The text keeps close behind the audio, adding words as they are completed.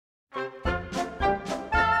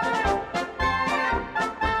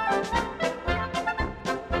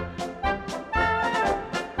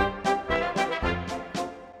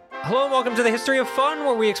welcome to the History of Fun,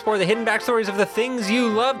 where we explore the hidden backstories of the things you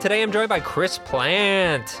love. Today I'm joined by Chris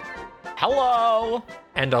Plant. Hello!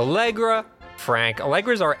 And Allegra Frank.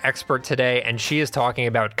 Allegra's our expert today, and she is talking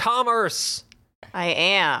about commerce. I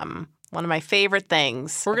am. One of my favorite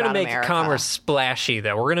things. We're going to make America. commerce splashy,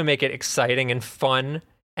 though. We're going to make it exciting and fun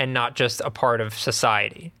and not just a part of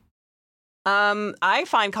society. I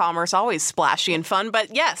find commerce always splashy and fun,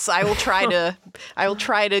 but yes, I will try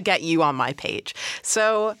to get you on my page.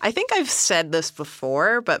 So I think I've said this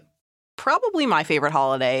before, but probably my favorite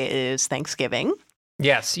holiday is Thanksgiving.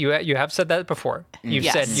 Yes, you have said that before. You've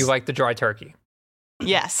Yes. said you like the dry turkey.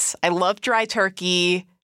 Yes, I love dry turkey.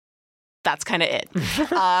 That's kind of it.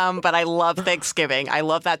 But I love Thanksgiving. I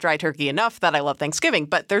love that dry turkey enough that I love Thanksgiving.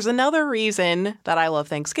 But there's another reason that I love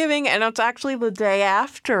Thanksgiving, and it's actually the day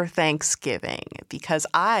after Thanksgiving because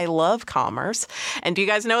I love commerce. And do you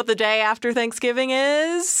guys know what the day after Thanksgiving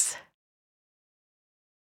is?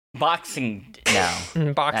 Boxing Day.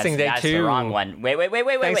 No. Boxing Day that's too. the wrong one. Wait.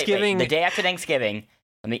 Thanksgiving. The day after Thanksgiving.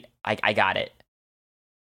 I got it.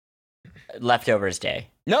 Leftovers Day.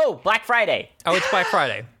 No, Black Friday. Oh, it's Black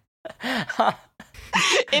Friday.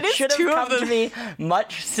 It is Should have come to me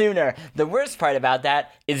much sooner. The worst part about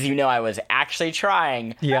that is I was actually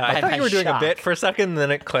trying. Yeah, I by thought my you were doing a shock. bit for a second, and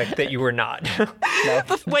then it clicked that you were not. No,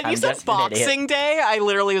 When you I'm said just an idiot. Boxing Day, I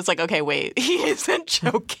literally was like, okay, wait, he isn't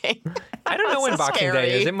joking. I don't know when So Boxing scary.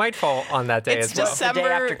 Day is. It might fall on that day It's as well. just the day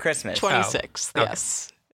December after Christmas. 26th, Oh, okay.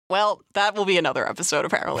 yes. Well, that will be another episode,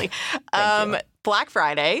 apparently. Thank you. Black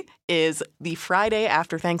Friday is the Friday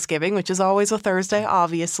after Thanksgiving, which is always a Thursday,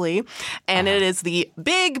 obviously. And it is the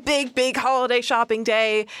big holiday shopping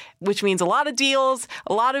day, which means a lot of deals,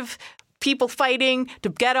 a lot of people fighting to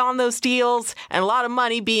get on those deals, and a lot of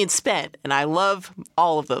money being spent. And I love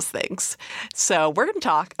all of those things. So we're going to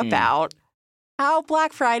talk about how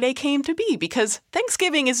Black Friday came to be, because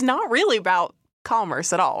Thanksgiving is not really about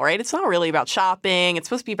commerce at all, right? It's not really about shopping. It's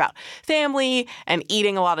supposed to be about family and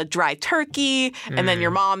eating a lot of dry turkey. And then your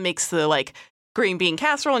mom makes the green bean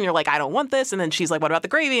casserole and you're like, I don't want this. And then she's like, what about the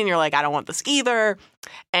gravy? And you're like, I don't want this either.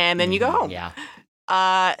 And then you go home. Yeah.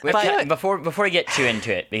 But Before we get too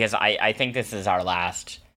into it, because I think this is our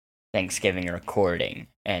last Thanksgiving recording,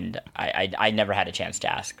 and I never had a chance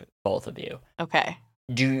to ask both of you. okay.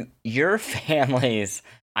 Do your families?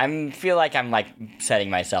 I feel like I'm setting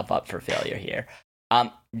myself up for failure here.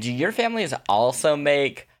 Do your families also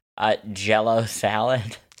make Jell-O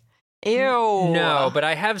salad? Ew. No, but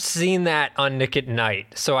I have seen that on Nick at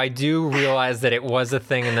Night, so I do realize that it was a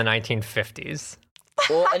thing in the 1950s.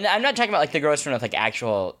 Well, and I'm not talking about the gross one with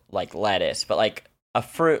actual lettuce, but a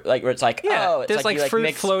fruit where it's Yeah, there's you, fruit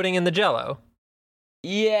mix. floating in the Jell-O.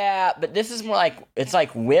 Yeah, but this is more it's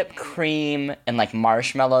whipped cream and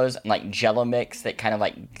marshmallows and Jell-O mix that kind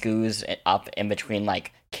of goos it up in between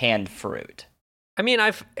canned fruit. I mean,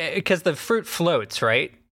 because the fruit floats,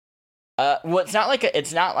 right? Well, it's not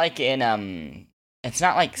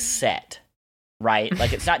set, right?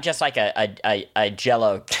 It's not just a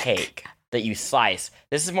Jell-O cake that you slice.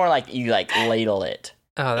 This is more you ladle it.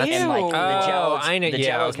 Oh, that's Ew. And Oh, the Jell-O, I know. the Yeah,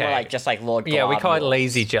 Jell-O's okay. more just little. Yeah, we call it globules.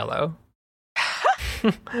 lazy Jell-O.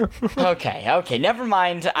 Okay, never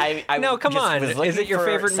mind. I No, come just on. was Is looking it your for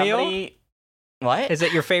favorite meal? somebody- What? Is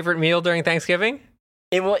it your favorite meal during Thanksgiving?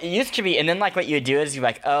 It used to be, and then what you would do is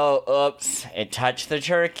you're oh, oops, it touched the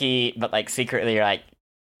turkey, but secretly you're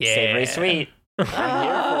Yeah. savory sweet. I'm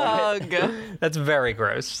here for it. Ugh. That's very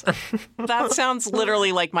gross. That sounds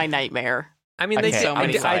literally like my nightmare. I mean, Okay, they so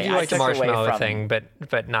many I do I like the took away marshmallow from- thing,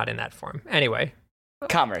 but not in that form. Anyway.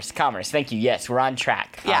 Commerce. Thank you. Yes, we're on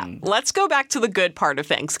track. Yeah. Let's go back to the good part of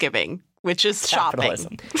Thanksgiving, which is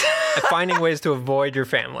Capitalism. shopping. Finding ways to avoid your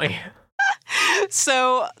family.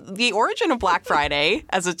 So the origin of Black Friday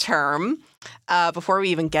as a term, before we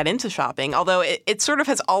even get into shopping, although it sort of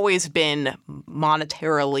has always been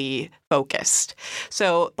monetarily focused.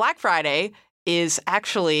 So Black Friday is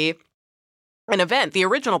actually an event. The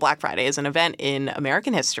original Black Friday is an event in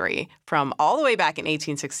American history from all the way back in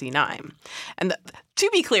 1869. And to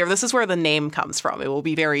be clear, this is where the name comes from. It will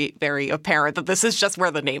be very, very apparent that this is just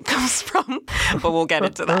where the name comes from, but we'll get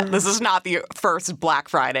into that. This is not the first Black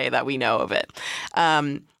Friday that we know of it.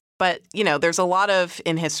 But, there's a lot of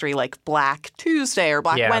in history like Black Tuesday or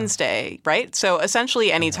Black Yeah. Wednesday, right? So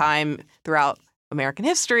essentially any time throughout American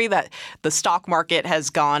history that the stock market has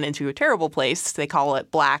gone into a terrible place, they call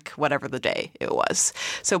it Black whatever the day it was.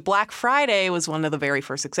 So Black Friday was one of the very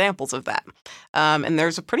first examples of that. And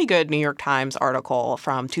there's a pretty good New York Times article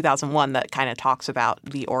from 2001 that kind of talks about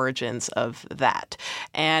the origins of that.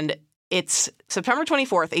 And it's September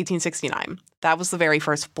 24th, 1869. That was the very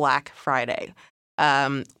first Black Friday.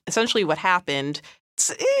 Essentially what happened,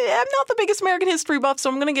 I'm not the biggest American history buff, so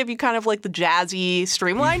I'm going to give you kind of like the jazzy,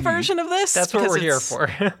 streamlined version of this. That's what we're here for.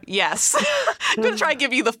 Yes. I'm going to try and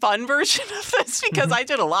give you the fun version of this because I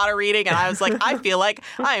did a lot of reading and I was like, I feel like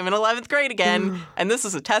I am in 11th grade again, and this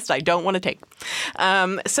is a test I don't want to take.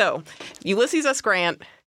 So Ulysses S. Grant,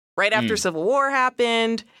 right after Civil War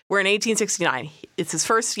happened, we're in 1869. It's his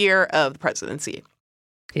first year of the presidency.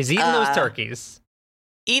 He's eating those turkeys.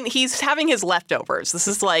 He's having his leftovers. This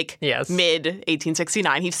is like mid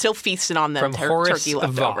 1869. He's still feasting on them turkey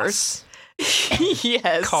leftovers.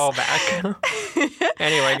 Yes. Callback.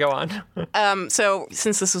 Anyway, go on. So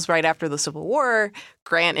since this was right after the Civil War,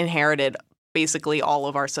 Grant inherited basically all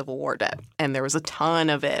of our Civil War debt. And there was a ton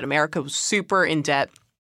of it. America was super in debt.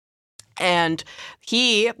 And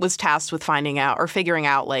he was tasked with figuring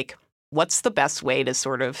out, like, what's the best way to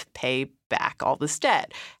sort of pay back all this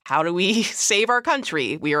debt? How do we save our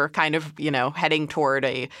country? We are kind of, heading toward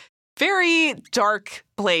a very dark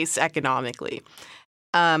place economically.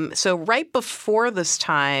 So right before this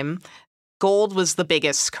time, gold was the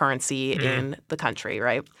biggest currency in the country,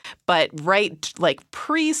 right? But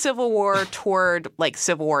pre-Civil War toward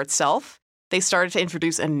Civil War itself, they started to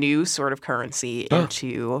introduce a new sort of currency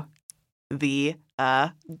into the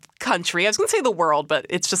country. I was going to say the world, but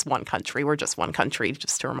it's just one country. We're just one country,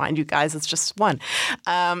 just to remind you guys, it's just one.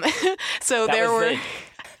 So that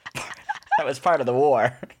was part of the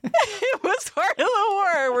war. It was part of the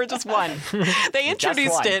war. We're just one. They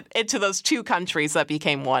introduced it into those two countries that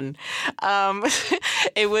became one.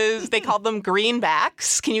 They called them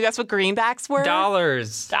greenbacks. Can you guess what greenbacks were?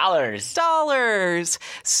 Dollars. So dollars.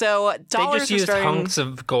 They just used hunks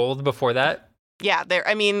of gold before that? Yeah,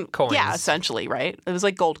 coins. Yeah, essentially, right? It was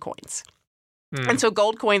like gold coins. And so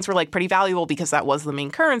gold coins were pretty valuable because that was the main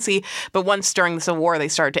currency. But once during the Civil War, they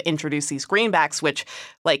started to introduce these greenbacks, which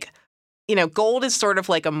gold is sort of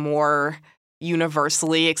like a more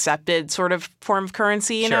universally accepted sort of form of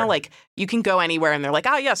currency, you know? Like you can go anywhere and they're like,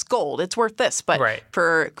 yes, gold, it's worth this. But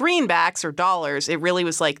for greenbacks or dollars, it really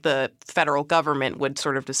was like the federal government would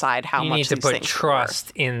sort of decide how much these things were. You need to put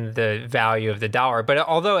trust in the value of the dollar. But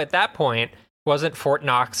although at that point, wasn't Fort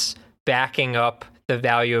Knox backing up the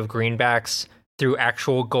value of greenbacks through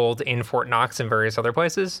actual gold in Fort Knox and various other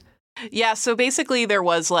places? Yeah, so basically there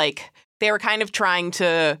was they were kind of trying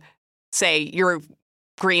to say your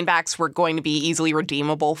greenbacks were going to be easily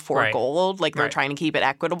redeemable for gold. They're trying to keep it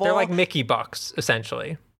equitable. They're like Mickey bucks,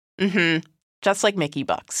 essentially. Mm-hmm. Just like Mickey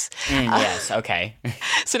bucks. Yes, okay.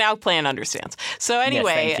 So now Plan understands. So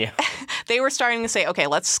anyway, yes, thank you. They were starting to say, okay,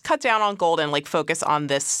 let's cut down on gold and focus on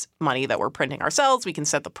this money that we're printing ourselves. We can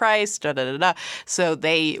set the price, da-da-da-da. So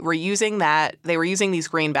they were using that. They were using these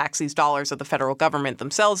greenbacks, these dollars that the federal government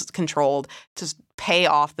themselves controlled to pay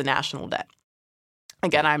off the national debt.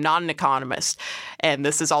 Again, I'm not an economist, and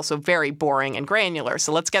this is also very boring and granular.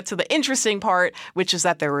 So let's get to the interesting part, which is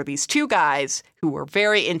that there were these two guys who were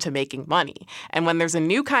very into making money. And when there's a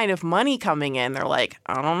new kind of money coming in, they're like,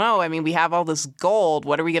 I don't know. We have all this gold.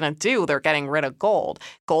 What are we going to do? They're getting rid of gold.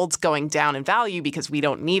 Gold's going down in value because we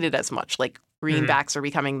don't need it as much. Greenbacks are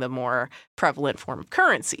becoming the more prevalent form of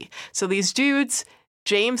currency. So these dudes,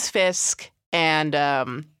 James Fisk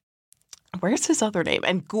and where's his other name?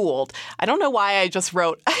 And Gould. I don't know why I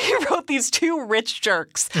wrote these two rich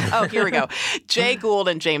jerks. Oh, here we go. Jay Gould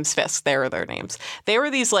and James Fisk. There are their names. They were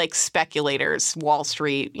these speculators, Wall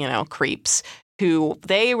Street, creeps, who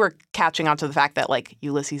they were catching on to the fact that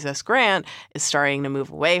Ulysses S. Grant is starting to move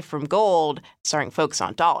away from gold, starting to focus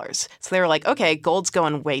on dollars. So they were like, okay, gold's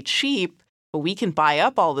going way cheap, but we can buy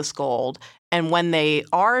up all this gold. And when they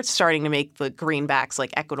are starting to make the greenbacks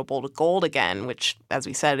equitable to gold again, which, as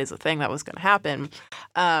we said, is a thing that was going to happen,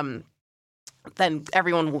 then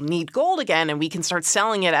everyone will need gold again, and we can start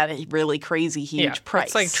selling it at a really crazy, huge price.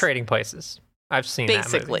 It's like trading places. I've seen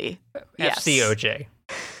basically, that movie. FCOJ.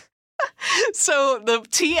 So the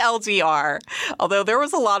TLDR, although there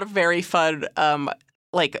was a lot of very fun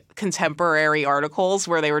contemporary articles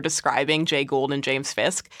where they were describing Jay Gould and James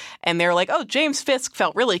Fisk. And they're like, oh, James Fisk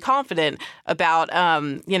felt really confident about,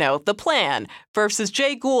 the plan versus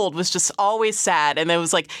Jay Gould was just always sad. And it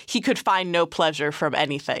was he could find no pleasure from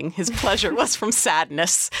anything. His pleasure was from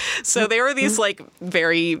sadness. So they were these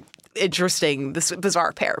very interesting, this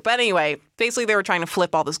bizarre pair. But anyway, basically they were trying to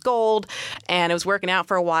flip all this gold and it was working out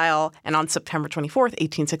for a while. And on September 24th,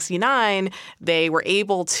 1869, they were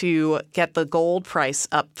able to get the gold price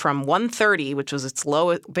up from 130, which was its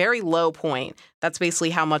very low point. That's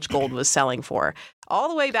basically how much gold was selling for. All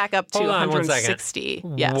the way back up to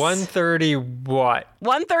 $160. Yes. 130 what?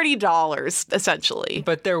 $130, essentially.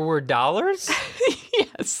 But there were dollars?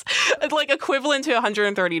 Yes. Equivalent to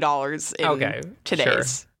 $130 in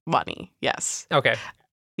today's money. Yes. Okay.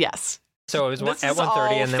 Yes. So it was This at is 1:30, all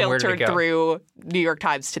and then where did it filtered go? through New York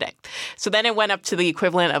Times Today. So then it went up to the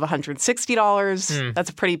equivalent of $160. That's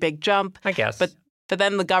a pretty big jump. I guess. But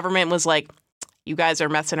then the government was like, you guys are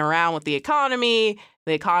messing around with the economy.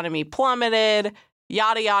 The economy plummeted,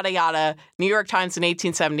 yada, yada, yada. New York Times in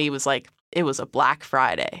 1870 was like, it was a Black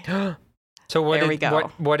Friday. So There we go.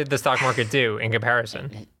 what did the stock market do in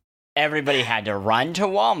comparison? Everybody had to run to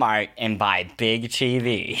Walmart and buy big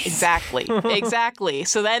TVs. Exactly.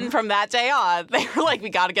 So then from that day on, they were like, we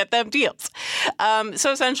got to get them deals.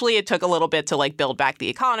 So essentially it took a little bit to like build back the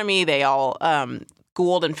economy. They all,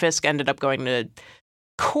 Gould and Fisk ended up going to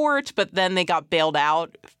court, but then they got bailed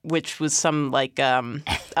out, which was some like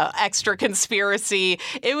extra conspiracy.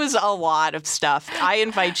 It was a lot of stuff. I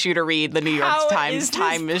invite you to read the New York Times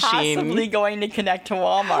Time Machine. Possibly going to connect to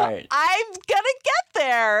Walmart. I'm gonna get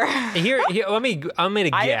there. Here, I'm gonna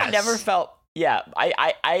guess. I have never felt. Yeah,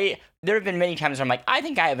 I. There have been many times where I'm like, I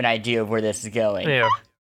think I have an idea of where this is going. Yeah.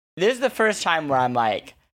 This is the first time where I'm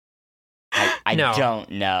like, I No.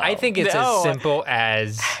 don't know. I think it's as simple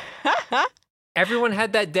as everyone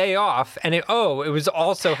had that day off, and it was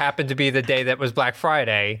also happened to be the day that was Black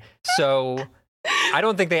Friday. So I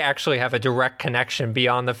don't think they actually have a direct connection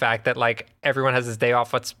beyond the fact that like everyone has this day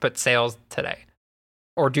off. Let's put sales today,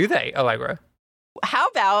 or do they, Allegra? How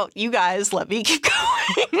about you guys let me keep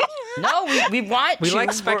going? No, we want. We to. like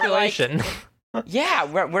We're speculation. Yeah,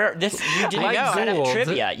 we're this. You didn't I know. set up Gould.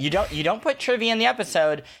 trivia. You don't put trivia in the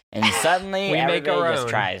episode, and suddenly We make everybody our just own.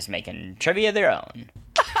 tries making trivia their own.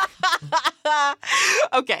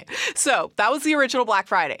 Okay, so that was the original Black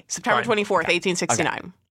Friday, September Fine. 24th,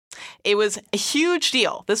 1869. It was a huge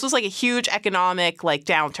deal. This was like a huge economic like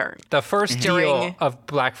downturn. The first deal During- of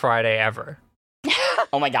Black Friday ever.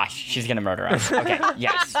 Oh my gosh, she's gonna murder us. Okay,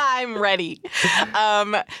 yes. I'm ready.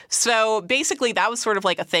 So basically, that was sort of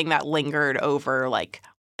like a thing that lingered over like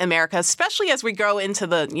America, especially as we go into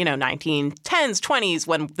the 1910s, 20s,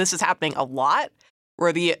 when this is happening a lot,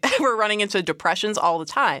 where we're running into depressions all the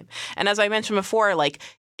time. And as I mentioned before, like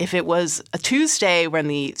if it was a Tuesday when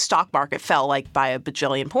the stock market fell like by a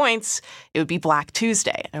bajillion points, it would be Black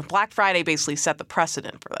Tuesday. And Black Friday basically set the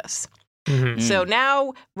precedent for this. Mhm. So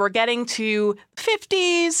now we're getting to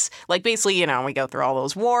 50s. Like basically, we go through all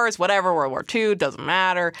those wars, whatever, World War II, doesn't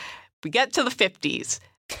matter. We get to the 50s.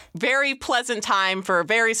 Very pleasant time for a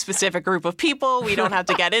very specific group of people. We don't have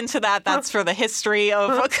to get into that. That's for the history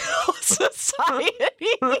of society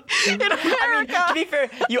in America. To be fair,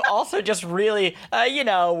 you also just really,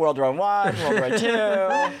 World War I, World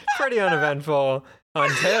War II. Pretty uneventful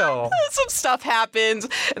until Some stuff happens,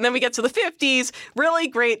 and then we get to the 50s. Really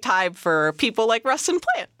great time for people like Russ and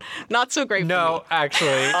Plant. Not so great no, actually,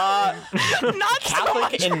 for me. Not so Catholic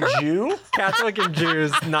much. and Jew? Catholic and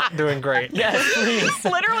Jews not doing great. Yes, please.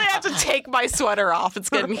 Literally, I have to take my sweater off. It's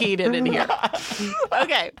getting heated in here.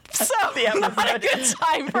 Okay, so not a good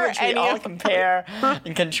time for Which we any all of compare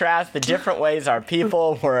and contrast the different ways our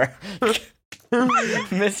people were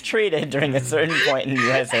mistreated during a certain point in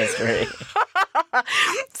U.S. history.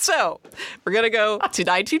 So we're gonna go to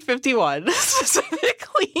 1951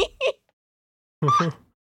 specifically.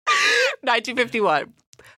 1951.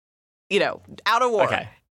 Out of war. Okay.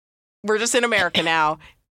 We're just in America now.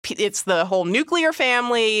 It's the whole nuclear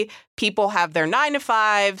family. People have their 9 to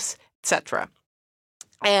 5s, etc.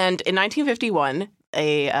 And in 1951,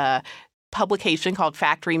 a publication called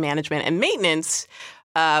Factory Management and Maintenance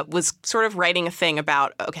was sort of writing a thing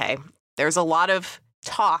about, okay, there's a lot of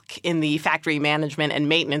talk in the factory management and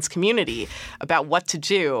maintenance community about what to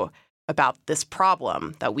do about this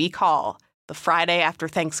problem that we call the Friday after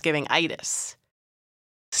Thanksgiving itis.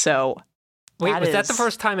 So Wait, was that is- the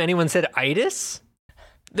first time anyone said itis?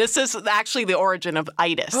 this is actually the origin of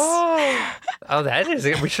itis. Oh, that is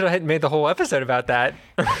it. We should have made the whole episode about that.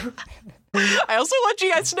 I also want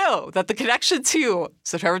you guys to know that the connection to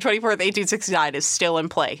September 24th, 1869 is still in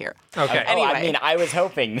play here. Okay. Oh, I Anyway. mean, I was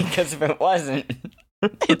hoping, because if it wasn't,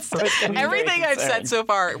 It's I was gonna be very everything I've said concerned. so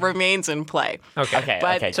far remains in play. Okay.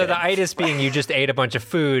 But- okay. So good. the itis being you just ate a bunch of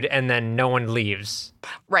food and then no one leaves.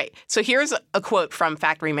 Right. So here's a quote from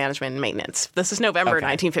Factory Management and Maintenance. This is November Okay.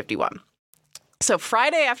 1951. So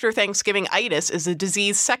Friday after Thanksgiving itis is a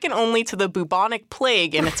disease second only to the bubonic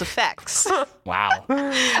plague in its effects. Wow.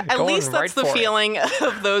 At Going least that's right the for it. feeling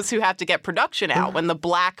of those who have to get production out when the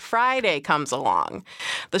Black Friday comes along.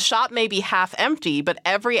 The shop may be half empty, but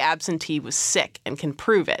every absentee was sick and can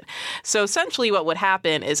prove it. So essentially what would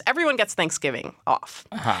happen is everyone gets Thanksgiving off.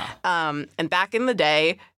 Uh-huh. And back in the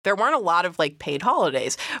day, there weren't a lot of like paid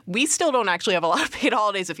holidays. We still don't actually have a lot of paid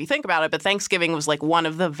holidays if you think about it, but Thanksgiving was like one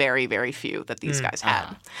of the very, very few that these guys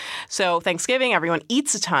had. So Thanksgiving, everyone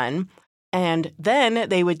eats a ton. And then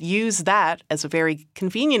they would use that as a very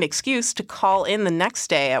convenient excuse to call in the next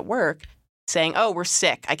day at work saying, oh, we're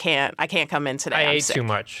sick. I can't come in today. I I'm ate sick. too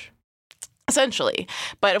much. Essentially.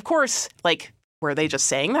 But of course, like, were they just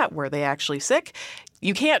saying that? Were they actually sick?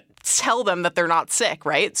 You can't tell them that they're not sick,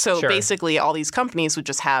 right? So Sure. basically all these companies would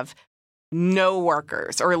just have no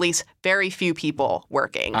workers, or at least very few people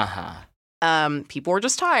working. People were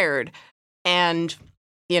just tired. And,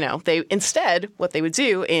 they instead, what they would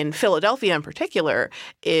do in Philadelphia in particular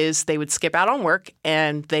is they would skip out on work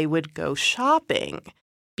and they would go shopping.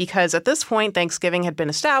 Because at this point, Thanksgiving had been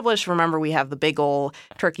established. Remember, we have the big old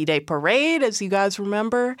Turkey Day parade, as you guys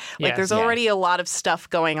remember. Like, there's already a lot of stuff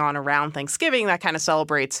going on around Thanksgiving that kind of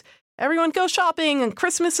celebrates everyone go shopping and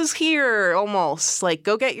Christmas is here almost. Like,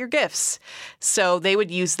 go get your gifts. So they would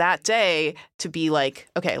use that day to be like,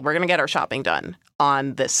 okay, we're going to get our shopping done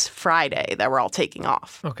on this Friday that we're all taking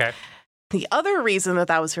off. Okay. The other reason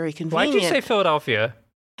that was very convenient. Why'd you say Philadelphia?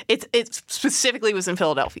 It specifically was in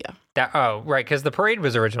Philadelphia. Right, because the parade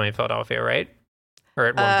was originally in Philadelphia, right? Or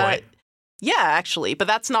at one point. Yeah, actually, but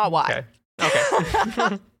that's not why.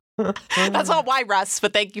 Okay. That's not why, Russ,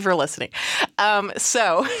 but thank you for listening.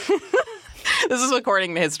 So this is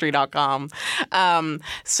according to history.com.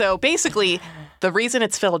 So basically, the reason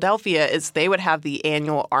it's Philadelphia is they would have the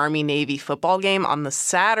annual Army-Navy football game on the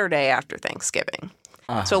Saturday after Thanksgiving.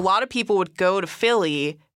 So a lot of people would go to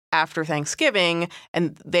Philly after Thanksgiving,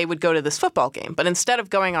 and they would go to this football game. But instead of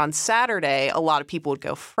going on Saturday, a lot of people would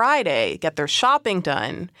go Friday, get their shopping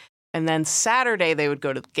done, and then Saturday they would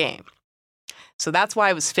go to the game. So that's why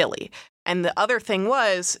it was Philly. And the other thing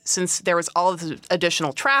was, since there was all of this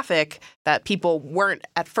additional traffic that people weren't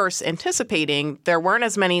at first anticipating, there weren't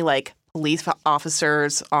as many like police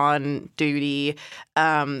officers on duty.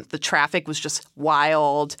 The traffic was just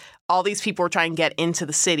wild. All these people were trying to get into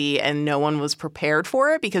the city and no one was prepared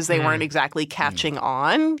for it because they weren't exactly catching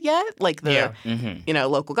on yet, like the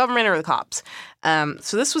local government or the cops.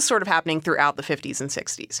 So this was sort of happening throughout the 50s and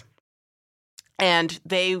 60s. And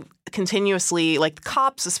they continuously, like the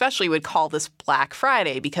cops especially, would call this Black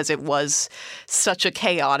Friday because it was such a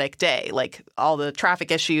chaotic day. Like all the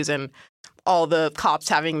traffic issues and all the cops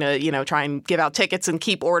having to, try and give out tickets and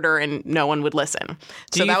keep order and no one would listen.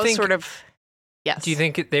 So that was sort of, yes. Do you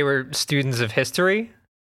think they were students of history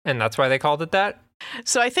and that's why they called it that?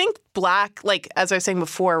 So I think black, like as I was saying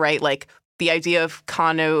before, right, like the idea of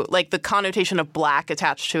the connotation of black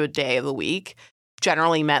attached to a day of the week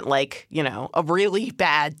generally meant like, a really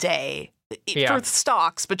bad day for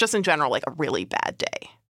stocks, but just in general, like a really bad day.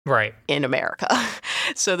 Right. In America.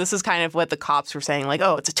 So this is kind of what the cops were saying, like,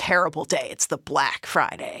 oh, it's a terrible day. It's the Black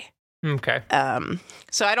Friday. Okay.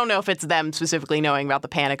 So I don't know if it's them specifically knowing about the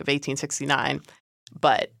Panic of 1869,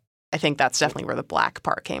 but I think that's definitely where the black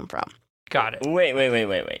part came from. Got it.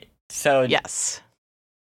 Wait. So yes.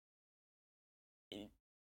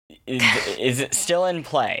 Is it still in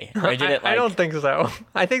play? Or did it, I don't think so.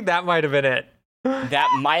 I think that might have been it. That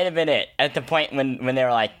might have been it. At the point when they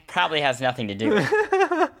were like, probably has nothing to do with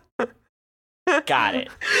it. Got it.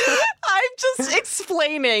 I'm just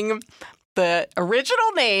explaining the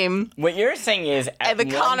original name. What you're saying is, at the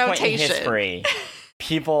one connotation. point in history,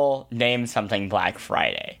 people named something Black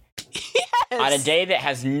Friday. Yes. On a day that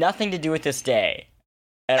has nothing to do with this day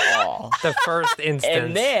at all. The first instance.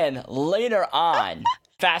 And then later on,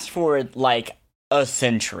 fast forward like a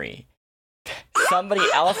century, somebody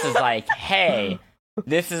else is like, hey,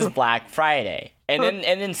 this is Black Friday. And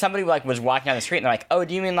then somebody like was walking down the street and they're like, oh,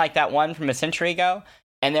 do you mean like that one from a century ago?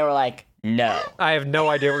 And they were like, no. I have no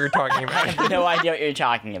idea what you're talking about. I have no idea what you're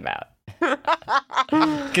talking about.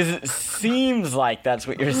 Because it seems like that's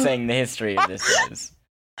what you're saying the history of this is.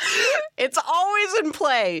 It's always in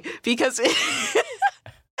play because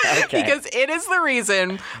because it is the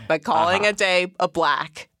reason by calling a day a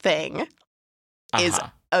black thing is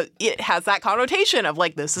it has that connotation of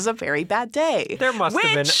like, this is a very bad day. There must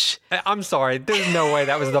have been. I'm sorry. There's no way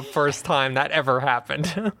that was the first time that ever happened.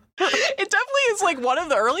 It definitely is like one of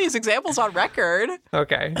the earliest examples on record.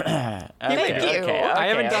 Okay. Thank you. I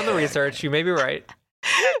haven't done the research. You may be right.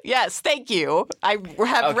 Yes, thank you. I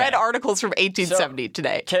have read articles from 1870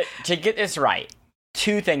 today. To get this right,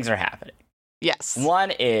 two things are happening. Yes.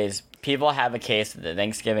 One is people have a case of the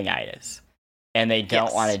Thanksgiving-itis, and they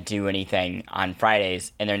don't want to do anything on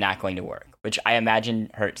Fridays, and they're not going to work, which I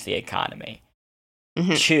imagine hurts the economy.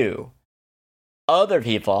 Mm-hmm. Two, other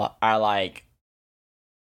people are like,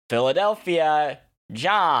 Philadelphia,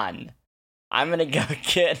 John, I'm going to go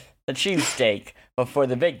get a cheesesteak before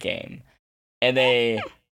the big game, and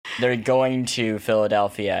they're going to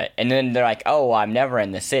Philadelphia, and then they're like, "Oh, well, I'm never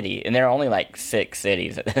in the city," and there are only like 6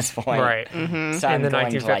 cities at this point, Right. So I'm the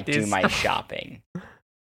going to like do 1950s. my shopping.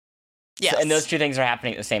 Yes. And those two things are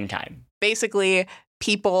happening at the same time. Basically,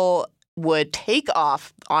 people would take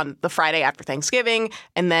off on the Friday after Thanksgiving,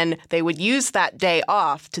 and then they would use that day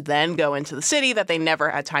off to then go into the city that they never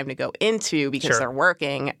had time to go into because Sure. they're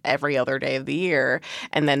working every other day of the year,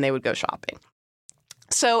 and then they would go shopping.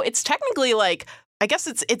 So it's technically like, I guess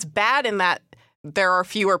it's bad in that there are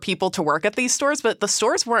fewer people to work at these stores, but the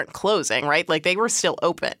stores weren't closing, right? Like they were still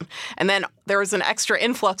open. And then there was an extra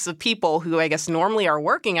influx of people who I guess normally are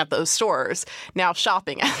working at those stores now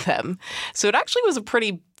shopping at them. So it actually was a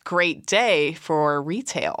pretty great day for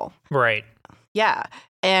retail. Right. Yeah.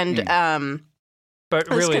 And But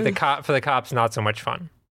This really, can- for the cops, not so much fun.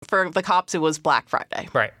 for the cops, it was Black Friday.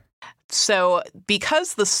 Right. So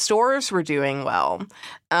because the stores were doing well,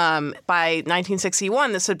 by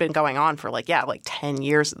 1961, this had been going on for like 10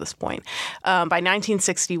 years at this point. By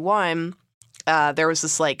 1961, there was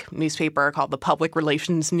this like newspaper called the Public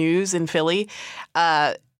Relations News in Philly.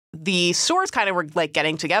 The stores kind of were like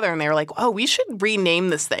getting together and they were like, oh, we should rename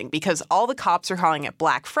this thing because all the cops are calling it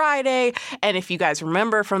Black Friday. And if you guys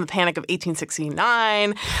remember from the Panic of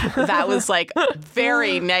 1869, that was like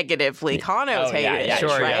very negatively connotated. yeah, Sure,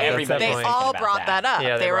 right? yeah, that's Everybody's They definitely- all about brought that up.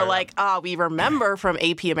 Yeah, they they were brought it like, we remember from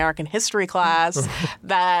AP American History class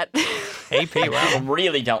that AP, wow. I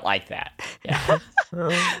really don't like that. Yeah.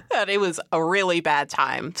 that it was a really bad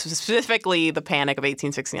time, specifically the Panic of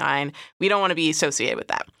 1869. We don't want to be associated with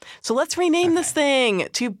that. So let's rename this thing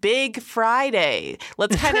to Big Friday.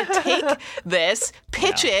 Let's kind of take this,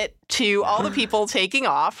 pitch it to all the people taking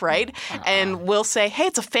off, right? And we'll say, hey,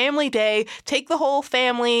 it's a family day. Take the whole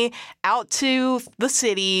family out to the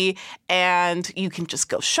city and you can just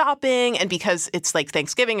go shopping. And because it's like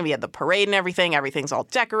Thanksgiving and we had the parade and everything, everything's all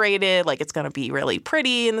decorated. Like it's going to be really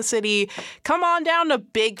pretty in the city. Come on down to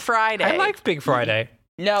Big Friday. I like Big Friday.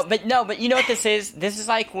 No, but you know what this is? This is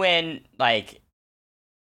like when like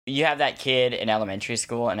you have that kid in elementary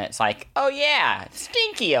school and it's like, oh yeah,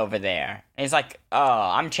 Stinky over there. And he's like, oh,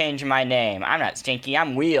 I'm changing my name. I'm not Stinky,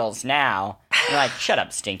 I'm Wheels now. And you're like, shut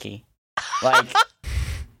up, Stinky. Like,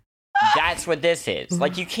 that's what this is.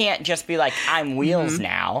 Like, you can't just be like, I'm Wheels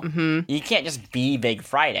now. You can't just be Big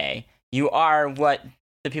Friday. You are what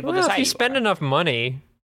the people Well, decide if you you spend are. enough money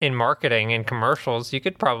in marketing and commercials, you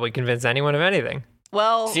could probably convince anyone of anything.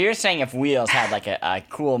 Well, So you're saying if Wheels had like a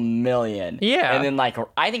cool million, Yeah. and then like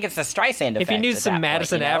I think it's the Streisand effect. If you knew at that some point,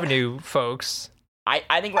 Madison you know? Avenue folks,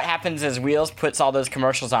 I think what happens is Wheels puts all those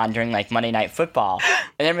commercials on during like Monday Night Football,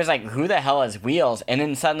 and everybody's like, "Who the hell is Wheels?" And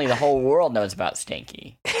then suddenly the whole world knows about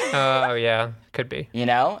Stinky. oh yeah, could be. You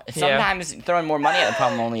know, sometimes throwing more money at the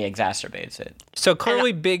problem only exacerbates it. So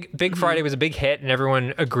clearly, Big Friday was a big hit, and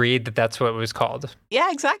everyone agreed that that's what it was called.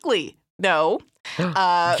 yeah, exactly. No.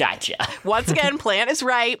 Gotcha. Once again, Plant is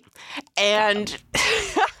right. And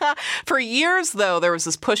for years, though, there was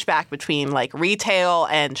this pushback between like retail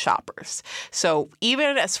and shoppers. So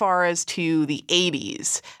even as far as to the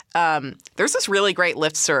 80s, there's this really great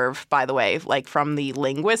listserv, by the way, like from the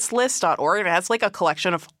linguistlist.org. It has like a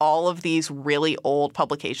collection of all of these really old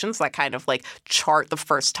publications that kind of like chart the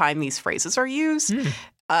first time these phrases are used.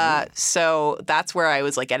 So that's where I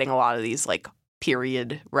was like getting a lot of these like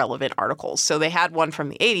period relevant articles. So they had one from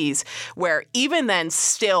the 80s where even then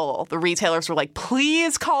still the retailers were like,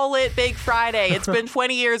 please call it Big Friday. It's been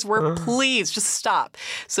 20 years. Please just stop.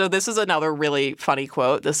 So this is another really funny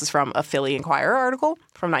quote. This is from a Philly Inquirer article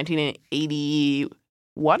from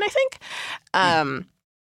 1981, I think.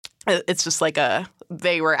 It's just like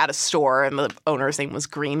they were at a store and the owner's name was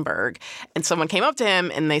Greenberg, and someone came up to him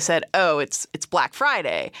and they said, oh, it's Black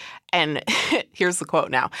Friday. And here's the quote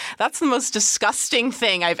now. That's the most disgusting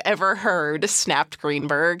thing I've ever heard, snapped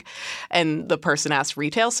Greenberg. And the person asked,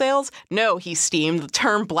 retail sales? No, he steamed, the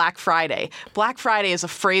term Black Friday. Black Friday is a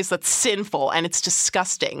phrase that's sinful and it's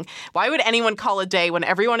disgusting. Why would anyone call a day when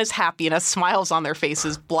everyone is happy and has smiles on their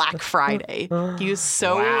faces Black Friday? He was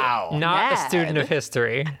so Wow. Not a mad. student of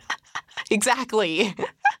history. Exactly.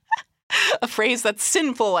 A phrase that's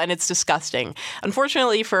sinful and it's disgusting.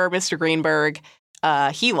 Unfortunately for Mr. Greenberg,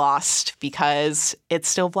 he lost because it's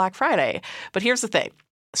still Black Friday. But here's the thing.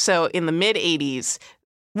 So in the mid-'80s,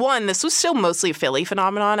 this was still mostly a Philly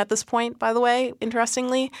phenomenon at this point, by the way,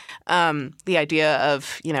 interestingly. The idea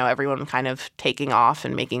of, everyone kind of taking off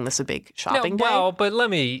and making this a big shopping day. Well, but let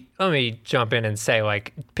me jump in and say,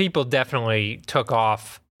 like, people definitely took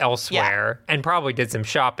off elsewhere and probably did some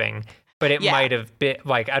shopping. but it Yeah. might have been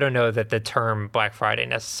like, I don't know that the term Black Friday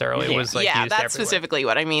necessarily was like yeah, used that's everywhere. specifically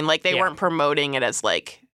what I mean. Like they Yeah. weren't promoting it as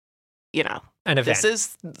like, you know, An event. this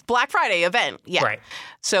is Black Friday event. Yeah. Right.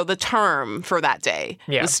 So the term for that day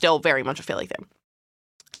Yeah. was still very much a Philly thing.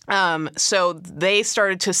 So they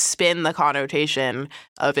started to spin the connotation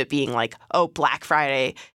of it being like, oh, Black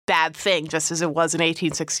Friday, bad thing, just as it was in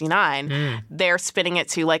 1869. Mm. They're spinning it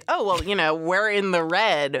to like, oh, well, you know, we're in the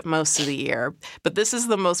red most of the year, but this is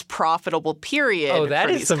the most profitable period. Oh, that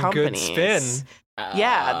for is these some good companies. spin.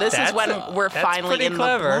 Yeah, this is That's- when we're that's finally pretty in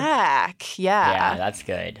clever. the black. Yeah, Yeah. that's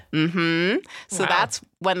good. Mm-hmm. So Wow. that's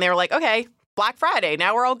when they were like, okay, Black Friday,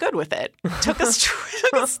 now we're all good with it. Took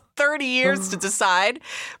us 30 years to decide,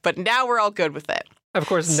 but now we're all good with it. Of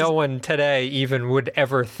course, no one today even would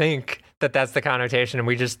ever think that that's the connotation, and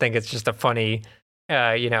we just think it's just a funny,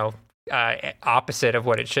 opposite of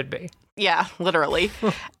what it should be. Yeah, literally.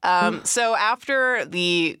 So after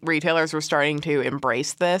the retailers were starting to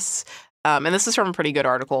embrace this, and this is from a pretty good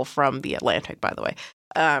article from The Atlantic, by the way.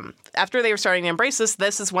 After they were starting to embrace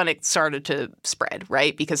this is when it started to spread,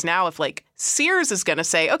 right? Because now if like Sears is going to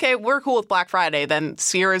say, okay, we're cool with Black Friday, then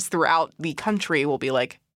Sears throughout the country will be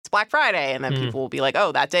like, it's Black Friday. And then people will be like,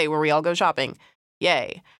 oh, that day where we all go shopping.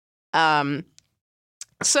 Yay.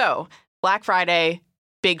 So Black Friday,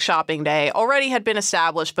 big shopping day, already had been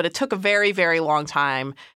established, but it took a very, very long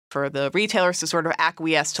time for the retailers to sort of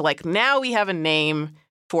acquiesce to like, now we have a name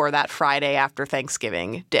for that Friday after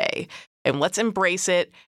Thanksgiving day. And let's embrace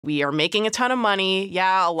it. We are making a ton of money.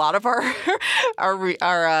 Yeah, a lot of our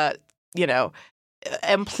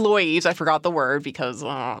employees. I forgot the word because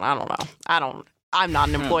I don't know. I'm not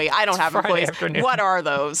an employee. I don't have Friday employees. afternoon. What are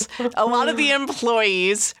those? A lot of the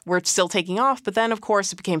employees were still taking off, but then of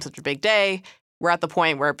course it became such a big day. We're at the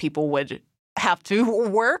point where people would have to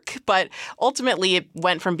work, but ultimately it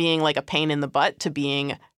went from being like a pain in the butt to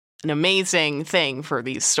being an amazing thing for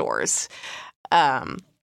these stores.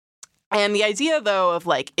 And the idea, though, of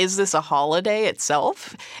like, is this a holiday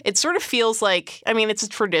itself? It sort of feels like, I mean, it's a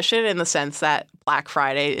tradition in the sense that Black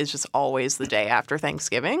Friday is just always the day after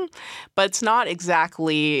Thanksgiving, but it's not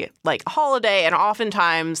exactly like a holiday. And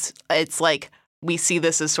oftentimes it's like we see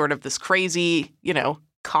this as sort of this crazy,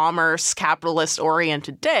 commerce, capitalist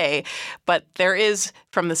oriented day. But there is,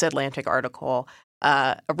 from this Atlantic article,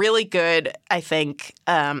 a really good, I think,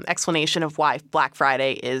 explanation of why Black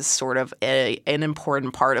Friday is sort of an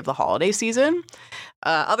important part of the holiday season.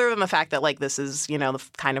 Other than the fact that, like, this is, the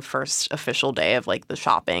kind of first official day of, like, the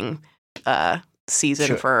shopping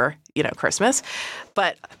season for, Christmas.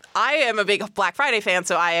 But I am a big Black Friday fan,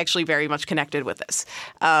 so I actually very much connected with this.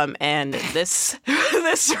 And this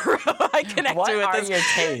I connected What with are this. your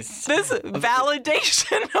tastes? This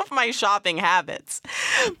validation of my shopping habits.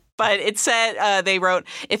 But it said, they wrote,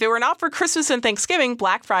 if it were not for Christmas and Thanksgiving,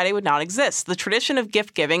 Black Friday would not exist. The tradition of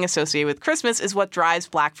gift giving associated with Christmas is what drives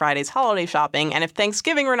Black Friday's holiday shopping. And if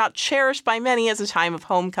Thanksgiving were not cherished by many as a time of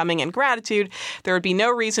homecoming and gratitude, there would be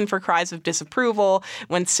no reason for cries of disapproval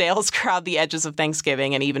when sales crowd the edges of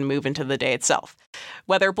Thanksgiving and even move into the day itself.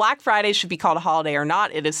 Whether Black Friday should be called a holiday or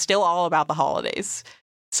not, it is still all about the holidays.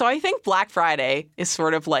 So I think Black Friday is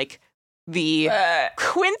sort of like the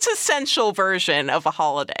quintessential version of a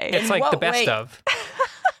holiday. It's In like the what best way? of.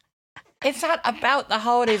 It's not about the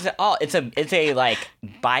holidays at all. It's a like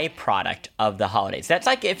byproduct of the holidays. That's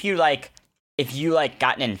like if you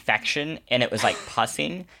got an infection and it was like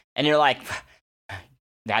pussing and you're like,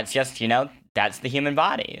 that's just, that's the human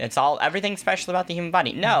body. It's everything special about the human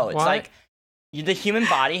body. No, it's What? like the human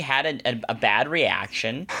body had a bad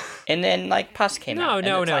reaction and then like pus came out. And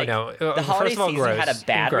No. it's like, The holiday First of all, season had a gross.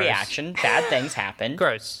 bad Gross. reaction. Bad things happened.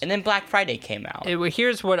 Gross. And then Black Friday came out.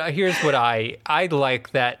 Here's what I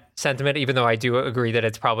like that sentiment, even though I do agree that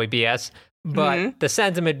it's probably BS. But the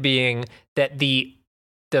sentiment being that the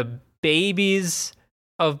babies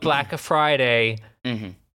of Black Friday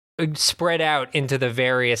spread out into the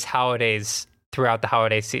various holidays throughout the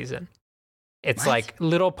holiday season. It's like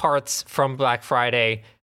little parts from Black Friday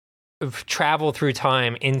travel through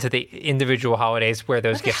time into the individual holidays where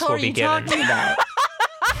those What the gifts hell will are be you given. talking about?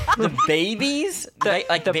 The babies? The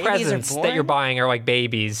babies presents are that you're born? buying are like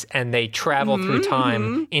babies, and they travel through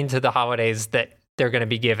time into the holidays that they're going to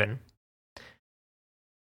be given.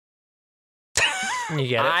 You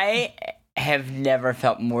get it? I have never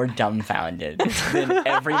felt more dumbfounded than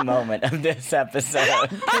every moment of this episode.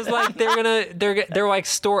 Because like they're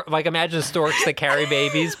like imagine storks that carry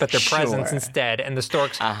babies, but they're presents Sure. instead, and the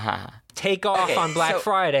storks Uh-huh. take off Okay, on Black so-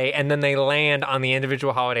 Friday, and then they land on the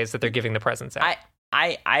individual holidays that they're giving the presents out.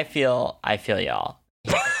 I feel y'all.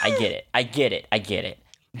 I get it.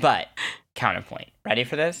 But counterpoint. Ready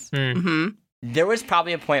for this? Mm-hmm. there was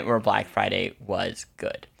probably a point where Black Friday was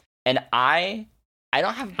good, and I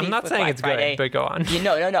don't have beef I'm not with saying Black it's Friday. good, but go on.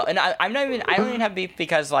 No, and I don't even have beef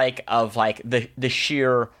because of the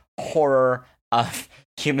sheer horror of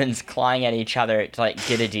humans clawing at each other to like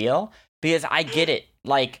get a deal, because I get it.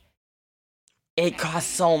 Like, it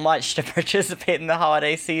costs so much to participate in the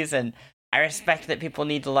holiday season. I respect that people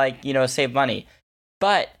need to save money,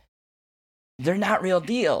 but they're not real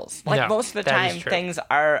deals. Like, No, most of the that is time, true. things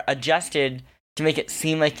are adjusted to make it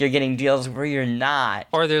seem like you're getting deals where you're not.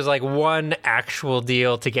 Or there's like one actual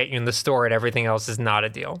deal to get you in the store, and everything else is not a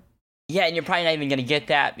deal. Yeah, and you're probably not even going to get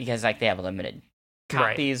that because like they have limited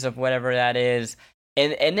Right. copies of whatever that is.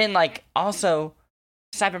 And then like also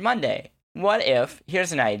Cyber Monday. What if,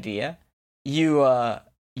 here's an idea, you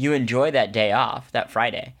enjoy that day off, that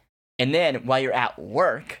Friday, and then while you're at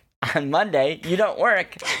work on Monday, you don't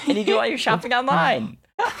work and you do all your shopping online.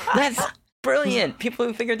 That's brilliant. People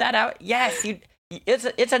who figured that out, yes,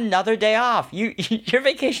 it's another day off. Your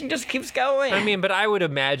vacation just keeps going. I mean, but I would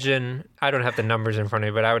imagine, I don't have the numbers in front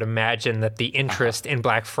of me, but I would imagine that the interest in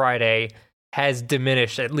Black Friday has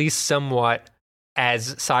diminished at least somewhat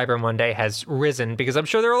as Cyber Monday has risen, because I'm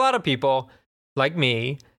sure there are a lot of people like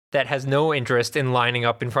me that has no interest in lining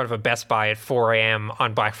up in front of a Best Buy at 4 a.m.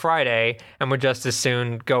 on Black Friday and would just as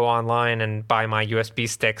soon go online and buy my USB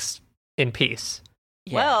sticks in peace.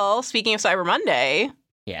 Yeah. Well, speaking of Cyber Monday,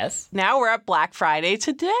 Yes. now we're at Black Friday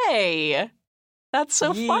today. That's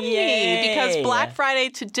so funny because Yay. Black Friday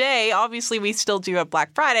today, obviously we still do have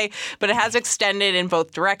Black Friday, but it has extended in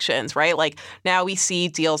both directions, right? Like now we see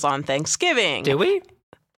deals on Thanksgiving. Do we?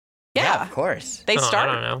 Yeah. Of course. They Oh, I start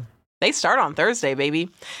don't know. They start on Thursday, baby.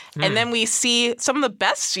 And then we see some of the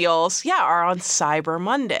best deals, are on Cyber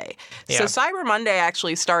Monday. So Yeah. Cyber Monday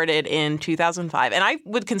actually started in 2005. And I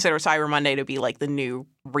would consider Cyber Monday to be like the new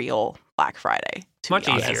real Black Friday. To Much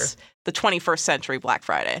be honest. easier. The 21st century Black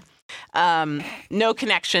Friday. No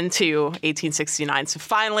connection to 1869. So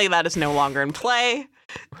finally, that is no longer in play.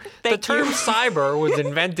 The Thank term you. cyber was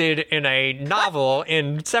invented in a novel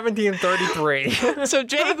in 1733. So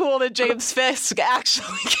Jay Gould and James Fisk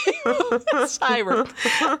actually came up with cyber.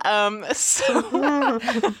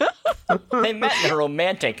 They met in a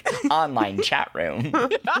romantic online chat room.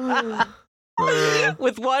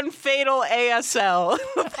 With one fatal ASL,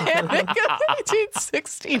 the Panic of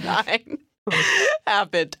 1869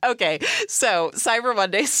 happened. Okay, so Cyber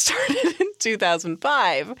Monday started in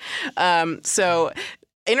 2005. So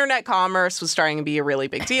internet commerce was starting to be a really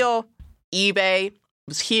big deal. eBay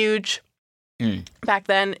was huge back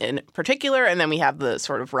then in particular. And then we have the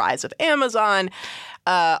sort of rise of Amazon.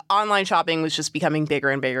 Online shopping was just becoming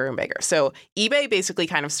bigger and bigger and bigger. So eBay basically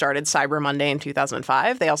kind of started Cyber Monday in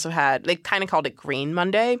 2005. They also they kind of called it Green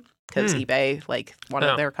Monday because eBay, like one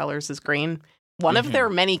of their colors is green. One of their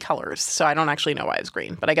many colors. So I don't actually know why it's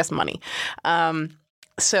green, but I guess money.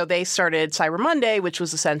 So they started Cyber Monday, which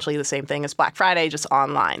was essentially the same thing as Black Friday, just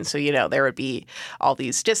online. So, there would be all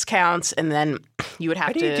these discounts and then you would have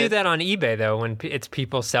How to do you do that on eBay, though, when it's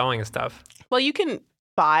people selling stuff? Well, you can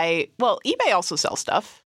eBay also sells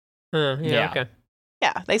stuff. Yeah. Okay.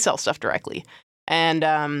 Yeah, they sell stuff directly.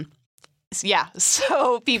 And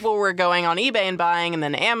so people were going on eBay and buying, and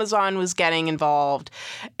then Amazon was getting involved.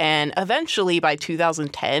 And eventually by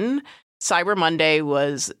 2010, Cyber Monday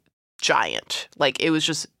was giant. Like it was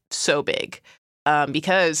just so big.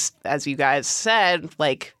 Because as you guys said,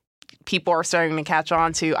 like people are starting to catch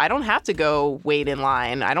on to, I don't have to go wait in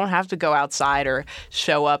line. I don't have to go outside or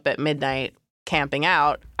show up at midnight camping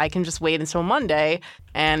out. I can just wait until Monday,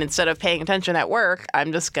 and instead of paying attention at work,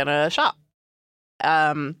 I'm just gonna shop.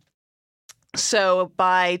 So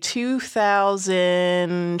by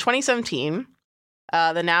 2017,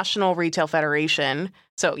 the National Retail Federation,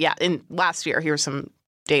 in last year, here's some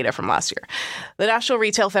data from last year. The National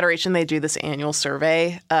Retail Federation, they do this annual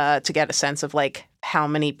survey to get a sense of like how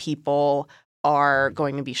many people are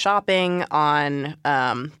going to be shopping on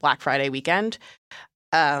Black Friday weekend.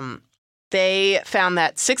 They found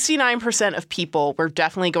that 69% of people were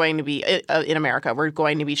definitely going to be, in America, were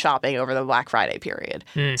going to be shopping over the Black Friday period.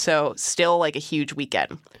 So still like a huge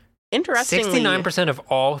weekend. Interestingly, 69% of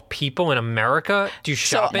all people in America do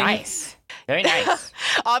shopping? Nice. Very nice.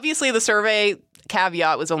 obviously the survey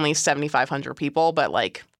caveat was only 7,500 people, but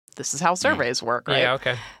like this is how surveys work, right? Yeah,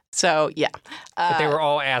 okay. So yeah. But they were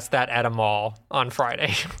all asked that at a mall on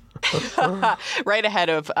Friday. Right ahead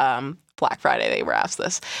of Black Friday, they were asked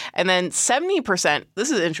this. And then 70%,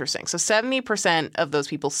 this is interesting. So 70% of those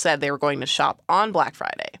people said they were going to shop on Black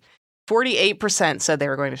Friday. 48% said they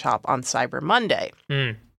were going to shop on Cyber Monday.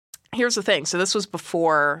 Here's the thing. So this was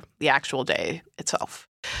before the actual day itself.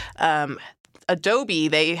 Adobe,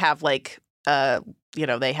 they have like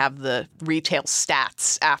they have the retail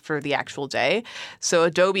stats after the actual day. So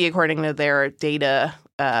Adobe, according to their data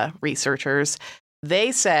researchers,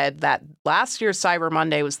 they said that last year's Cyber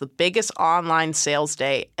Monday was the biggest online sales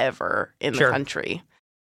day ever in the country.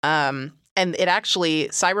 And it actually,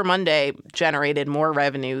 Cyber Monday generated more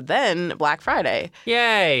revenue than Black Friday.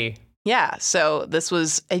 Yay! Yeah, so this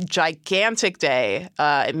was a gigantic day.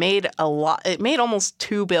 It made almost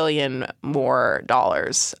 $2 billion more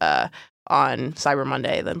dollars on Cyber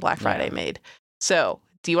Monday than Black Friday made. So,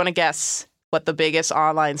 do you want to guess what the biggest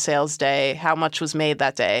online sales day, how much was made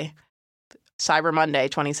that day? Cyber Monday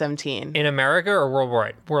 2017. In America or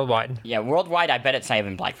worldwide? Worldwide. Yeah, worldwide, I bet it's not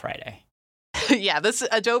even Black Friday. Yeah, this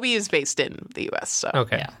Adobe is based in the US, so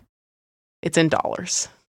okay. Yeah. It's in dollars.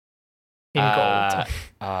 In gold.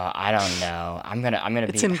 I don't know. I'm gonna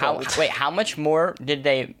It's be in gold. Wait, how much more did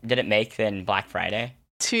it make than Black Friday?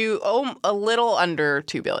 A little under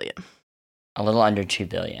 $2 billion. A little under $2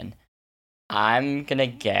 billion. I'm gonna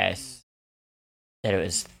guess that it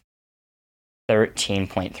was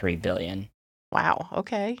 $13.3 billion. Wow,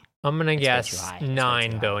 okay. I'm going to That's way guess too high. That's way too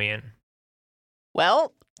 $9 high. billion.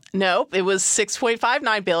 Well, nope, it was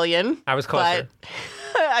 $6.59 billion. I was closer.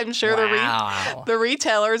 But I'm sure Wow. the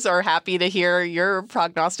retailers are happy to hear your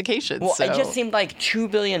prognostications. Well, so. it just seemed like $2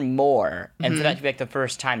 billion more, and for Mhm. that to be like the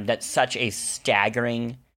first time, that's such a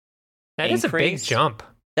staggering. That is a big increase. jump.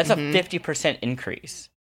 That's Mhm. a 50% increase.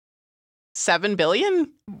 $7 billion?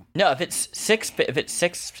 No, if it's six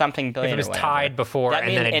something If billion, it was or whatever, tied before that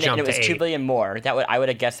and then it and jumped it was to 8. $2 billion more. I would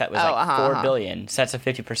have guessed that was Oh, like uh-huh, $4 billion. So that's a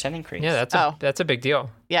 50% increase. Yeah, that's a big deal.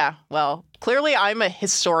 Yeah, well, clearly I'm a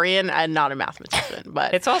historian and not a mathematician,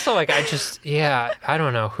 but It's also like I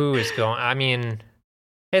don't know who is going. I mean,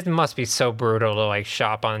 it must be so brutal to like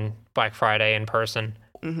shop on Black Friday in person.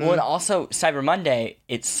 mhm. Well, and also Cyber Monday,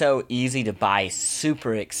 it's so easy to buy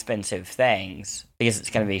super expensive things because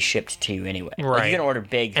it's going to be shipped to you anyway. Like, Right. you can order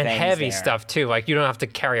big And things heavy there. stuff too. Like you don't have to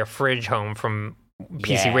carry a fridge home from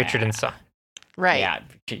PC Yeah. Richard and stuff. right. Yeah,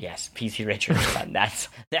 yes, PC Richard. That's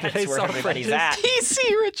They where sell everybody's fridges. at. PC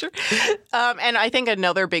Richard. And I think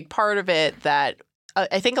another big part of it that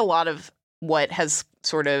I think a lot of what has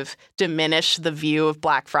sort of diminished the view of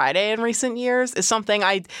Black Friday in recent years is something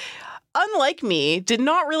unlike me, did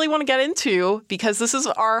not really want to get into because this is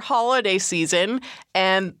our holiday season,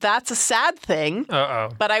 and that's a sad thing. Uh-oh.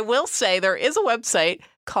 But I will say there is a website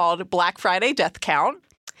called Black Friday Death Count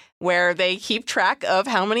where they keep track of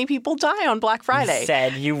how many people die on Black Friday. You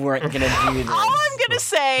said you weren't going to do this. All I'm going to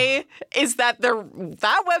say is that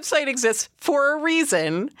that website exists for a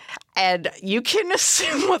reason, and you can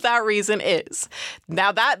assume what that reason is.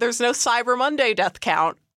 Now that there's no Cyber Monday death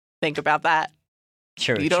count, think about that.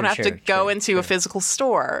 True, You don't true, have to true, go true, into a true. physical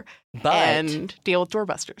store But and deal with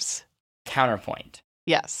doorbusters. counterpoint.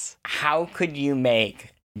 Yes. How could you make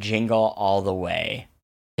Jingle All the Way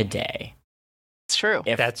today? It's true.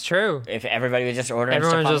 If That's true. if everybody was just ordering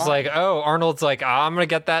Everyone's stuff just online. like, oh, Arnold's like, I'm going to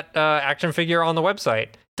get that action figure on the website.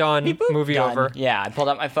 Done. Beep, boop, Movie done. over. Yeah, I pulled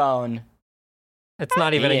out my phone. It's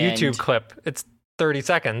not even a The YouTube end. clip. It's 30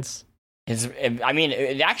 seconds.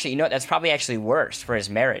 Actually, you know what? That's probably actually worse for his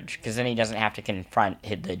marriage because then he doesn't have to confront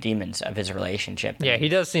the demons of his relationship. Yeah, he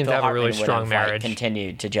does seem to Phil have a really Hartman would strong have, like, marriage.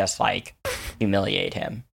 continued to just like humiliate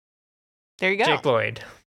him. There you go. Jake Lloyd.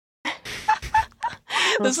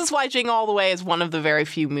 This is why Jingle All the Way is one of the very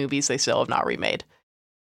few movies they still have not remade.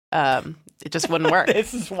 It just wouldn't work.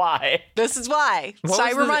 This is why. This is why. What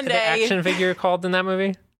Cyber was the Monday. action figure called in that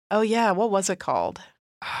movie? Oh, yeah. What was it called?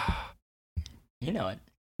 You know it.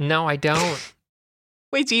 No, I don't.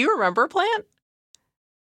 Wait, do you remember, Plant?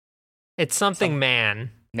 It's something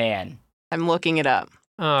man. Man. I'm looking it up.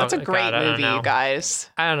 Oh, That's a great God, I don't movie, know. you guys.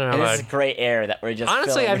 I don't know. And about this is great air that we're just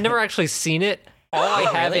Honestly, filling I've in. never actually seen it. All I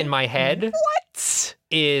Oh, have really? in my head What?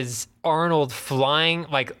 is Arnold flying,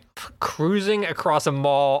 like cruising across a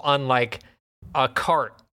mall on like a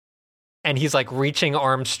cart. And he's like reaching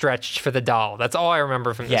arms stretched for the doll. That's all I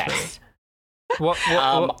remember from this movie. Yes. What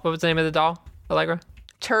was the name of the doll, Allegra?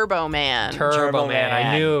 Turbo Man. Turbo Man. I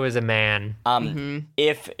Man. knew it was a man. Mhm.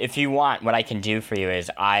 If you want, what I can do for you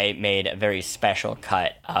is I made a very special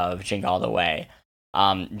cut of Jingle All the Way.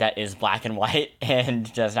 That is black and white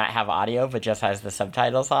and does not have audio, but just has the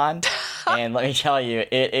subtitles on. And let me tell you,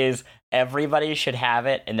 it is everybody should have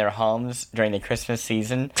it in their homes during the Christmas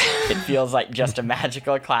season. It feels like just a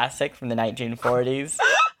magical classic from the 1940s.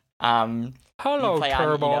 Hello, play on,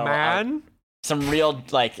 Turbo you know, Man. Some real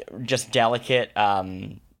like just delicate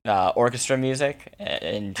orchestra music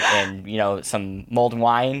and you know some mulled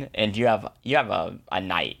wine, and you have a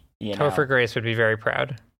night. You know, Topher Grace would be very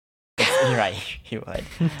proud. you're right. You would.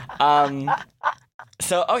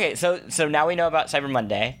 So okay, so now we know about Cyber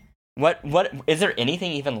Monday. What is there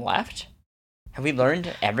anything even left? Have we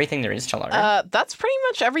learned everything there is to learn? That's pretty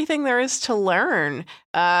much everything there is to learn.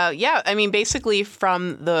 Yeah, I mean, basically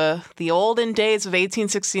from the olden days of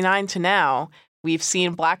 1869 to now, we've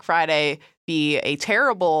seen Black Friday be a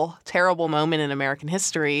terrible, terrible moment in American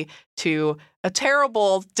history to a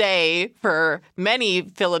terrible day for many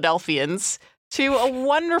Philadelphians to a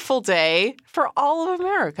wonderful day for all of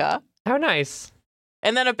America. How nice.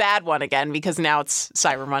 And then a bad one again, because now it's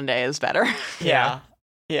Cyber Monday is better. Yeah.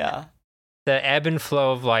 The ebb and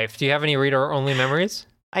flow of life. Do you have any reader-only memories?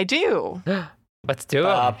 I do. Let's do it.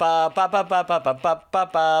 Reader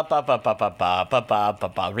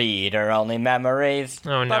only memories.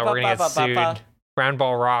 Oh, no, we're going to get sued. Brown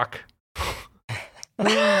Ball Rock.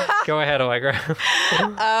 Go ahead, Allegra.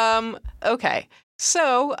 Okay.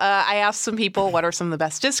 So I asked some people what are some of the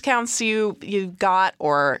best discounts you got,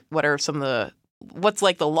 or what are some of what's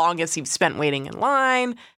like the longest you've spent waiting in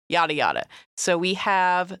line, yada yada. So we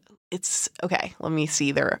have okay. Let me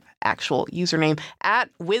see their actual username.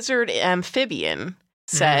 @WizardAmphibian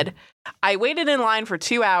said, I waited in line for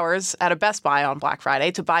 2 hours at a Best Buy on Black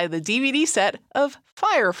Friday to buy the DVD set of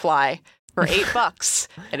Firefly for $8,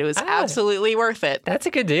 and it was absolutely worth it. That's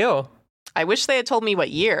a good deal. I wish they had told me what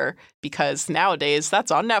year, because nowadays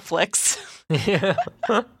that's on Netflix. Yeah.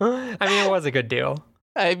 I mean, it was a good deal.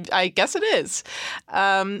 I guess it is.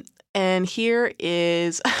 And here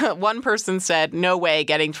is one person said, no way,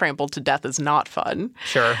 getting trampled to death is not fun.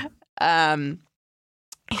 Sure.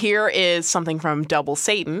 Here is something from Double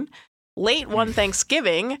Satan. Late one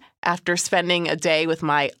Thanksgiving, after spending a day with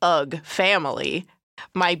my family,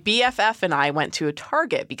 my BFF and I went to a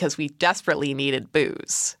Target because we desperately needed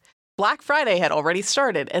booze. Black Friday had already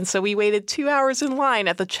started, and so we waited 2 hours in line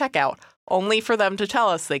at the checkout, only for them to tell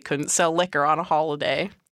us they couldn't sell liquor on a holiday.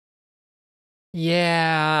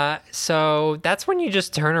 Yeah, so that's when you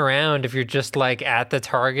just turn around if you're just like at the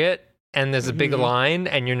Target and there's a big line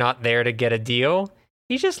and you're not there to get a deal.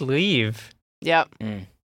 You just leave. Yep.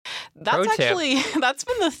 That's Pro tip. that's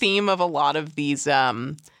been the theme of a lot of these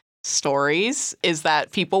stories, is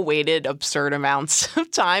that people waited absurd amounts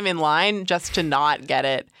of time in line just to not get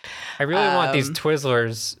it. I really want these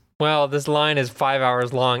Twizzlers. Well, this line is 5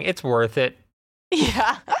 hours long. It's worth it.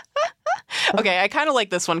 Yeah. Okay, I kind of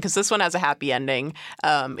like this one because this one has a happy ending.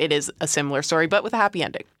 It is a similar story, but with a happy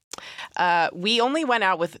ending. We only went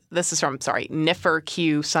out with, this is from, Niffer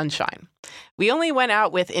Q Sunshine. We only went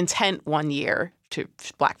out with intent one year to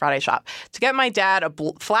Black Friday shop to get my dad a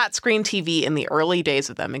flat screen TV in the early days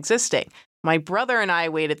of them existing. My brother and I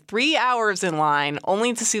waited 3 hours in line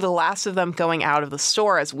only to see the last of them going out of the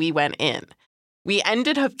store as we went in. We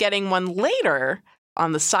ended up getting one later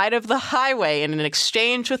on the side of the highway in an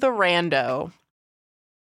exchange with a rando.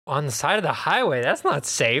 On the side of the highway? That's not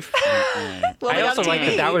safe. Well, I also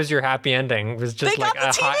like that was your happy ending. It was just they like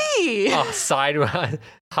got the side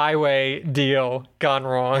highway deal gone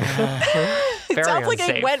wrong. It sounds like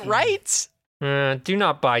it went right. Do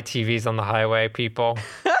not buy TVs on the highway, people.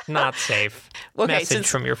 Not safe. Okay, Message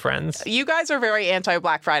from your friends. You guys are very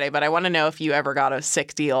anti-Black Friday, but I want to know if you ever got a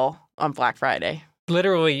sick deal on Black Friday.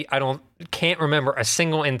 Literally, can't remember a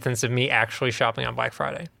single instance of me actually shopping on Black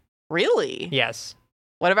Friday. Really? Yes.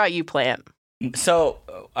 What about you, Plant? So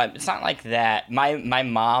it's not like that. My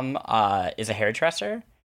mom is a hairdresser,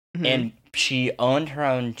 and she owned her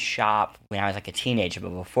own shop when I was like a teenager.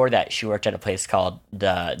 But before that, she worked at a place called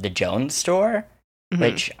the Jones Store,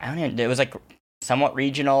 which I don't know. It was like somewhat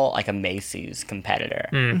regional, like a Macy's competitor.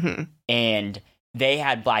 And they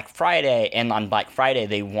had Black Friday, and on Black Friday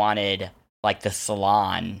they wanted like the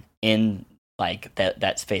salon in like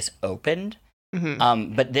that space opened.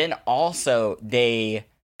 But then also they,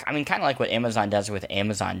 I mean, kind of like what Amazon does with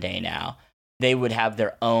Amazon Day now, they would have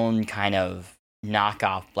their own kind of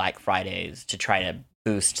knockoff Black Fridays to try to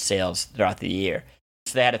boost sales throughout the year.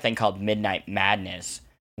 So they had a thing called Midnight Madness,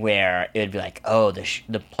 where it would be like, oh,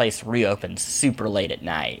 the place reopens super late at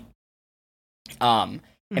night. And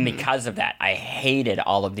because of that, I hated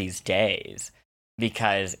all of these days,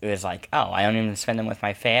 because it was like, oh, I don't even spend them with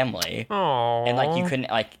my family. Aww. And like you couldn't,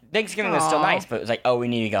 like, Thanksgiving was still nice, but it was like, oh, we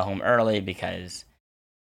need to go home early because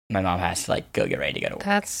my mom has to like go get ready to go to work.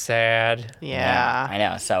 That's sad. Yeah. I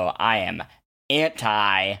know. So I am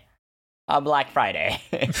anti Black Friday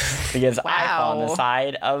because I fall on the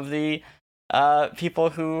side of the people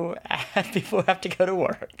who have to go to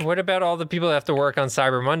work. What about all the people that have to work on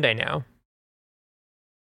Cyber Monday now?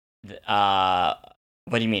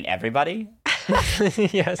 What do you mean, everybody?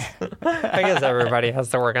 Yes. I guess everybody has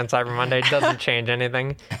to work on Cyber Monday. It doesn't change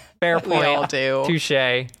anything. Fair point. We all do.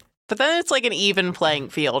 Touche. But then it's like an even playing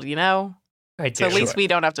field, you know? I do. So at least Sure. we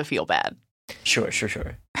don't have to feel bad. Sure.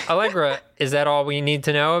 Allegra, is that all we need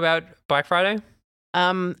to know about Black Friday?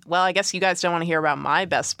 Well, I guess you guys don't want to hear about my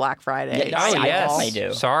best Black Friday. Yeah, Oh, I yes. definitely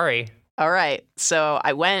do. Sorry. All right. So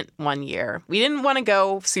I went one year. We didn't want to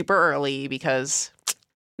go super early because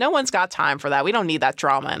no one's got time for that. We don't need that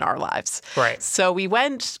drama in our lives. Right. So we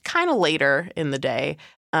went kind of later in the day,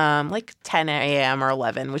 like 10 a.m. or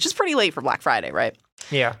 11, which is pretty late for Black Friday, right?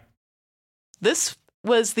 Yeah. This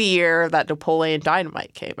was the year that Napoleon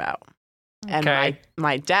Dynamite came out. And Okay.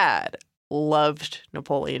 my dad loved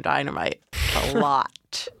Napoleon Dynamite a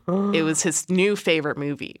lot. It was his new favorite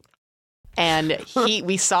movie. And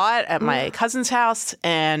we saw it at my cousin's house,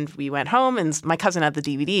 and we went home, and my cousin had the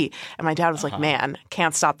DVD, and my dad was like, "Man,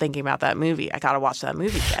 can't stop thinking about that movie. I gotta watch that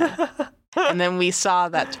movie again." And then we saw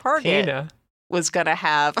that Target Tina. was gonna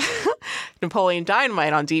have Napoleon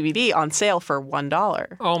Dynamite on DVD on sale for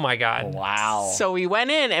 $1. Oh my God. Wow. So we went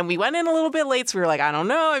in a little bit late. So we were like, I don't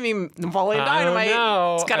know. I mean, Napoleon Dynamite,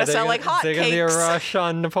 It's it's gonna sell like hotcakes. There's gonna be a rush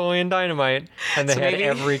on Napoleon Dynamite, and they So had maybe-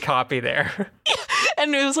 every copy there.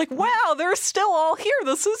 And it was like, wow, they're still all here.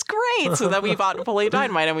 This is great. So then we bought Napoleon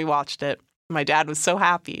Dynamite and we watched it. My dad was so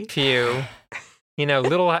happy. Phew.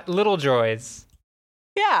 Little joys.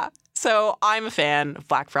 Yeah. So I'm a fan of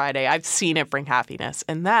Black Friday. I've seen it bring happiness,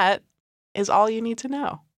 and that is all you need to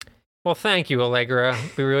know. Well, thank you, Allegra.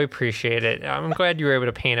 We really appreciate it. I'm glad you were able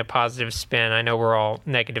to paint a positive spin. I know we're all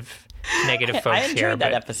negative folks I here, enjoyed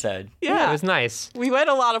that but episode. yeah, it was nice. We went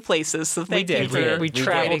a lot We lot you did. for We did.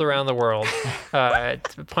 traveled around the world.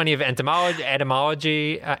 Plenty of etymology,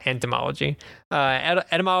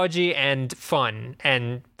 and fun,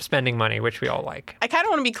 and spending money, which we all like. I kind of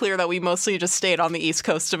want to be clear that we mostly just stayed on the East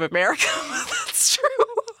Coast of America. That's true.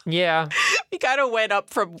 Yeah, We kind of went up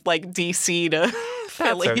from like DC to that's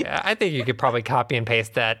Philly. okay. I think you could probably copy and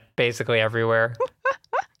paste that basically everywhere.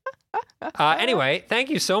 Anyway, thank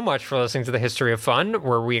you so much for listening to The History of Fun,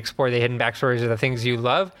 where we explore the hidden backstories of the things you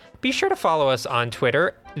love. Be sure to follow us on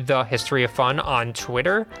Twitter, The History of Fun on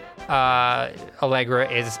Twitter. Allegra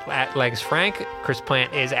is at Legs Frank. Chris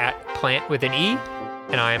Plant is at Plant with an E.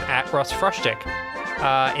 And I am at Russ Frushtick.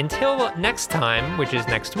 Until next time, which is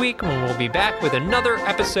next week, when we'll be back with another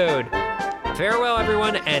episode. Farewell,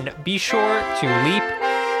 everyone, and be sure to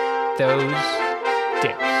leap those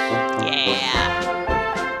dicks. Yeah.